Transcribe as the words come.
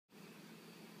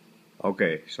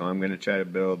Okay, so I'm going to try to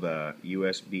build a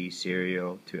USB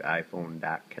serial to iPhone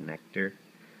dock connector.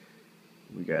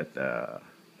 We got the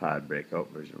pod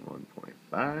breakout version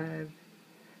 1.5,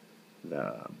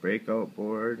 the breakout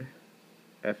board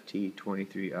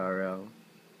FT23RL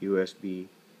USB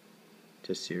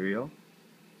to serial.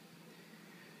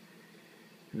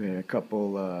 We got a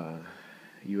couple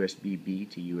USB-B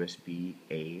to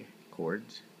USB-A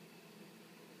cords.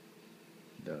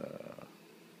 The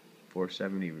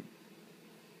 470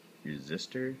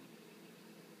 resistor,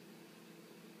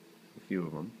 a few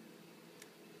of them,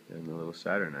 and a little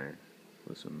soldering iron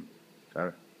with some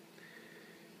solder.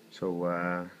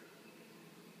 So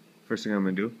first thing I'm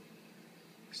going to do,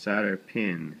 solder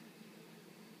pin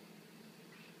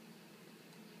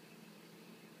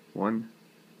 1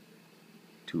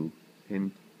 to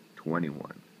pin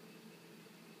 21.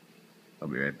 I'll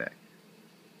be right back.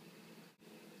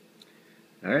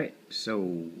 Alright,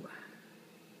 so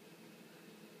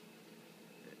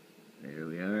there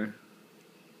we are.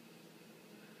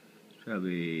 It's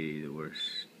probably the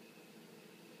worst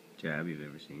job you've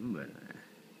ever seen, but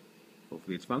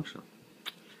hopefully it's functional.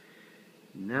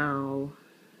 Now,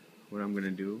 what I'm going to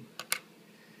do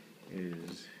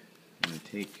is I'm going to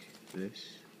take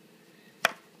this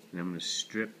and I'm going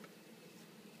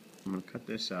to cut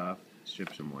this off,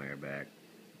 strip some wire back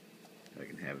so I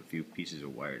can have a few pieces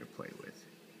of wire to play with.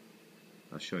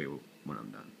 I'll show you when I'm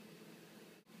done.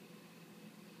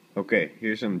 Okay,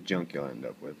 here's some junk you'll end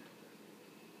up with.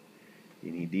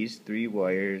 You need these 3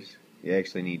 wires. You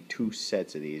actually need 2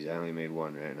 sets of these. I only made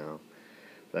 1 right now.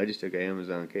 But I just took an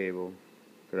Amazon cable,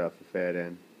 cut off the fat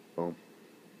end, boom.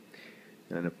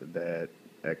 End up with that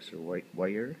extra white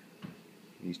wire.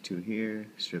 These 2 here,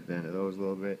 strip the end of those a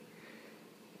little bit.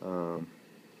 I'm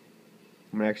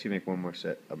going to actually make 1 more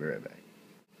set. I'll be right back.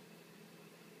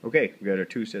 Okay, we got our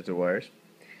 2 sets of wires.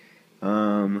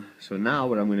 So now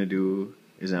what I'm going to do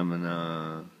is I'm going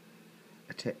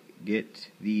to get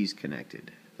these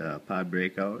connected. The pod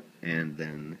breakout and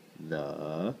then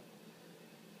the...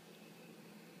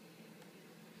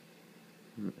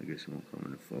 I guess it won't come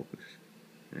into focus.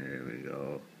 There we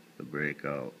go. The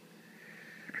breakout.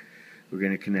 We're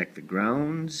going to connect the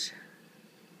grounds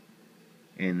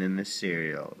and then the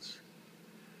serials.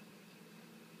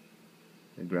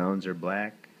 The grounds are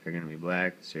black. They're going to be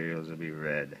black. The serials will be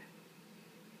red.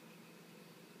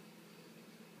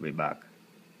 Be back.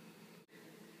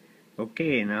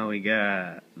 Okay, now we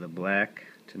got the black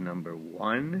to number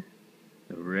 1,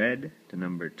 the red to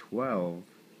number 12,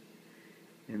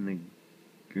 and the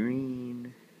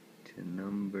green to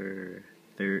number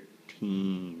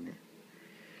 13.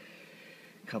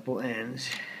 Couple ends.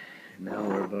 Now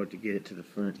we're about to get it to the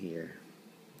front here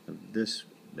of this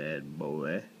bad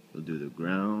boy. We'll do the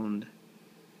ground.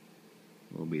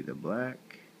 Will be the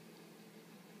black.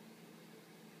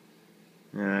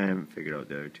 I haven't figured out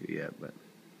the other 2 yet, but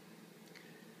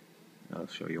I'll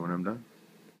show you when I'm done.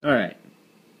 Alright.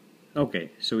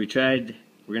 Okay, so we're going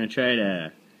to try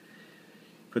to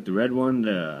put the red one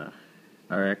to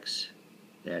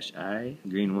RX-I,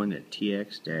 green one to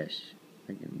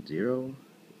TX-0,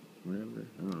 whatever,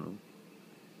 I don't know,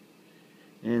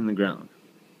 and the ground.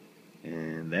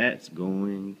 And that's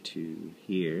going to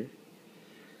here,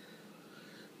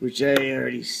 which I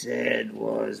already said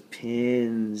was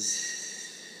pins.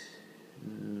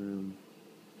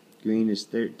 Green is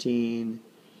 13,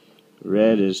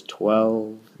 red is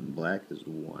 12, and black is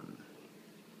 1.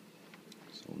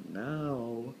 So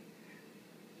now,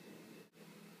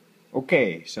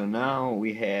 okay, so now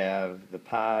we have the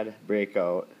pod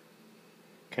breakout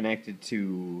connected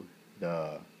to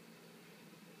the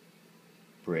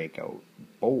breakout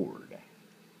board.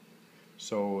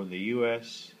 So the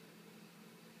USB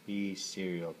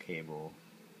serial cable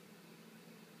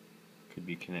could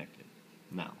be connected.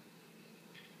 Now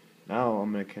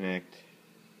I'm going to connect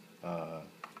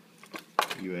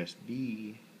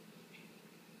USB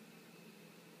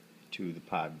to the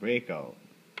pod breakout.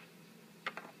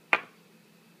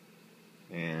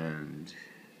 And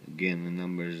again, the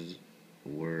numbers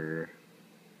were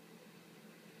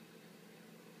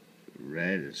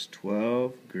red is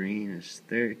 12, green is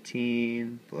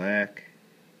 13, black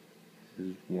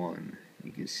is 1.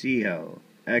 You can see how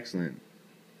excellent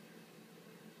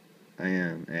I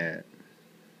am at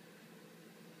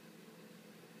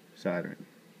soldering.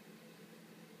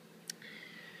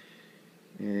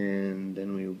 And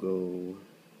then we will go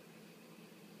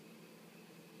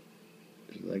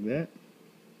just like that.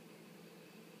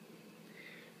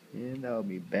 And I'll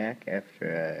be back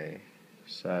after I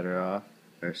solder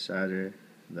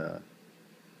the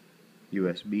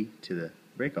USB to the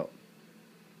breakout.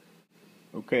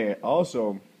 Okay,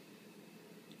 also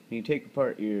you take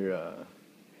apart your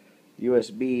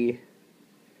USB,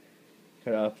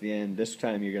 cut off the end. This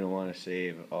time you're going to want to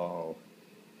save all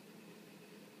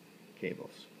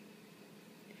cables.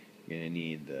 You're going to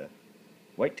need the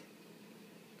white,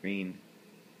 green,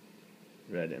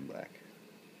 red, and black.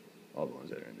 All the ones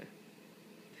that are in there.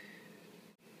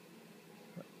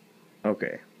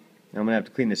 Okay, I'm going to have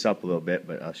to clean this up a little bit,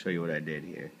 but I'll show you what I did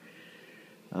here.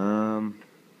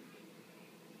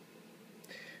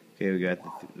 Okay, we got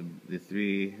the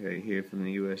three right here from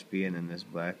the USB, and then this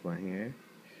black one here.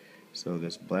 So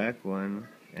this black one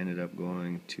ended up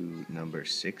going to number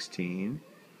 16.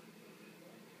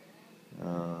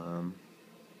 And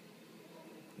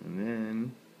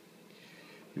then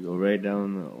we go right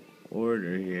down the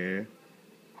order here.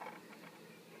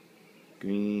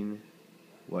 Green,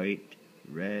 white,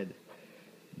 red.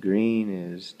 Green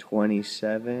is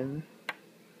 27.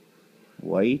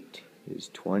 White is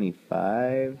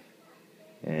 25.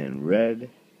 And red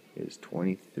is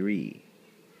 23.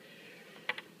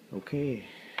 Okay,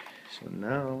 so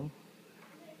now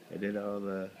I did all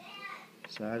the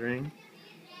soldering,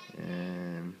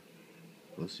 and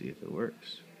we'll see if it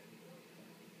works.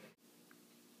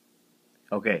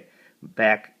 Okay,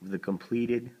 back with the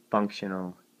completed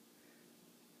functional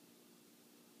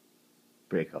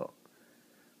breakout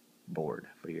board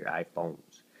for your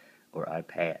iPhones or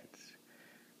iPads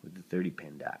with the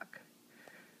 30-pin dock.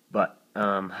 But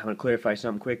I'm going to clarify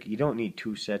something quick. You don't need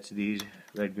two sets of these,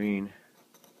 red, green,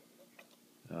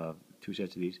 two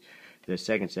sets of these. The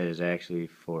second set is actually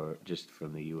for just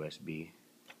from the USB.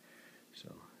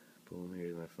 So, boom,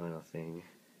 here's my final thing.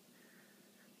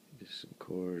 Just some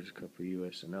cords, a couple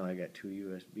USB. So now I got two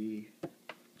USB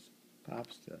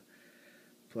pops to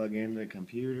plug into the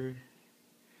computer,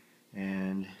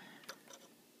 and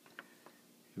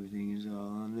everything is all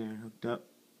on there hooked up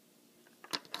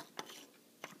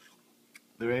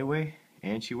the right way,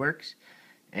 and she works.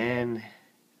 And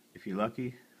if you're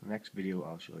lucky, the next video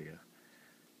I'll show you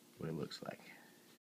what it looks like.